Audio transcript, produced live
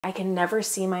I can never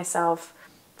see myself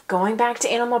going back to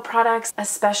animal products,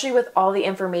 especially with all the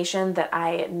information that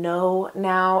I know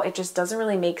now. It just doesn't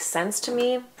really make sense to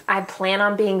me. I plan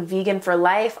on being vegan for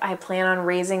life. I plan on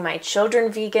raising my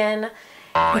children vegan.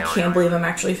 I can't believe I'm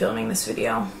actually filming this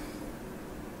video,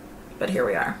 but here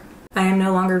we are. I am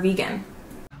no longer vegan.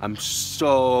 I'm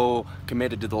so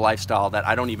committed to the lifestyle that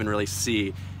I don't even really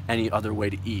see any other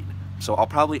way to eat. So I'll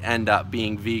probably end up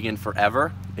being vegan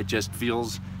forever. It just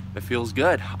feels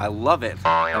good. I love it.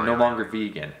 I'm no longer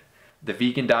vegan. The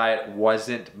vegan diet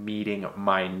wasn't meeting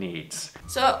my needs.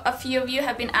 So a few of you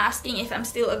have been asking if I'm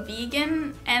still a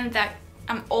vegan, and that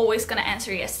I'm always gonna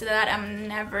answer yes to that. I'm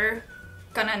never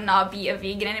gonna not be a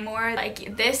vegan anymore.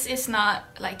 Like, this is not,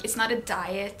 like, it's not a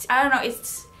diet. I don't know,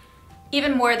 it's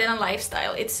even more than a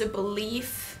lifestyle. It's a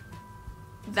belief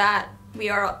that we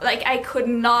are, like, I could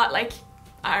not, like,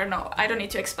 I don't know, I don't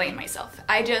need to explain myself.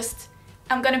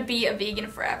 I'm gonna be a vegan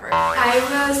forever. I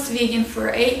was vegan for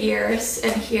 8 years,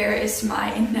 and here is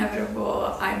my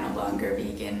inevitable I'm no longer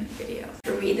vegan video.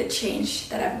 For me, the change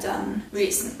that I've done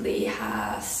recently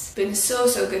has been so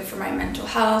good for my mental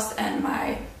health and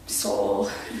my soul,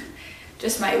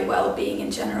 just my well-being in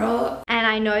general. And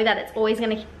I know that it's always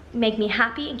gonna make me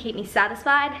happy and keep me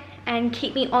satisfied and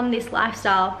keep me on this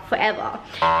lifestyle forever.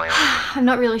 I'm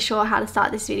not really sure how to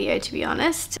start this video, to be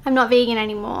honest. I'm not vegan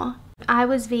anymore. I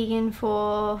was vegan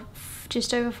for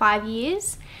just over 5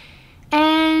 years,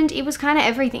 and it was kind of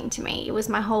everything to me. It was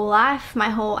my whole life, my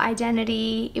whole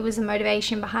identity. It was the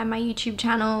motivation behind my YouTube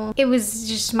channel. It was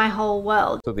just my whole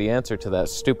world. So the answer to that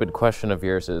stupid question of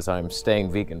yours is I'm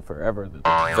staying vegan forever.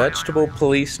 Vegetable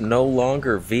police no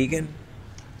longer vegan?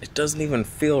 It doesn't even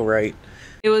feel right.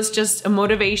 It was just a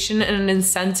motivation and an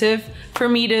incentive for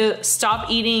me to stop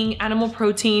eating animal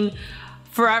protein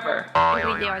forever.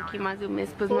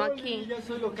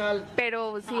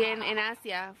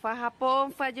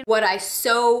 What I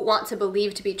so want to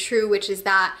believe to be true, which is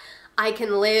that I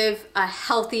can live a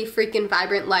healthy, freaking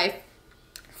vibrant life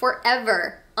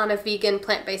forever on a vegan,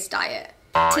 plant-based diet.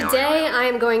 Today I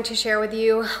am going to share with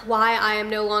you why I am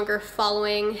no longer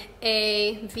following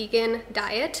a vegan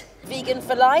diet. Vegan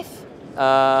for life?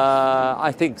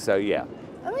 I think so, yeah.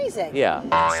 Amazing. Yeah.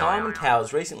 Simon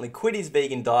Cowell's recently quit his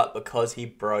vegan diet because he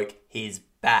broke his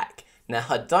back. Now,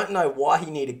 I don't know why he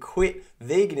needed to quit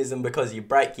veganism because you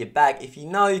break your back. If you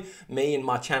know me and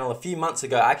my channel a few months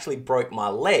ago, I actually broke my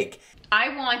leg.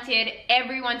 I wanted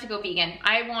everyone to go vegan.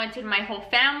 I wanted my whole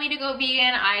family to go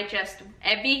vegan. I just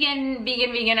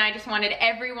wanted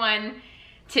everyone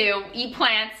to eat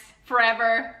plants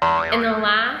forever. In the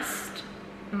last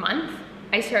month,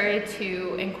 I started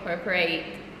to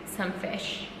incorporate some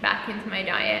fish back into my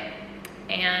diet,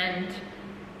 and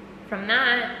from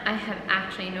that I have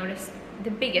actually noticed the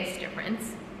biggest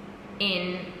difference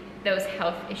in those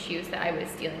health issues that I was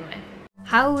dealing with.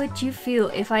 How would you feel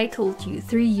if I told you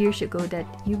 3 years ago that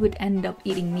you would end up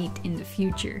eating meat in the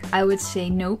future? I would say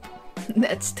nope,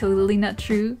 that's totally not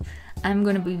true. I'm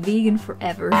gonna be vegan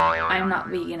forever. I'm not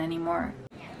vegan anymore.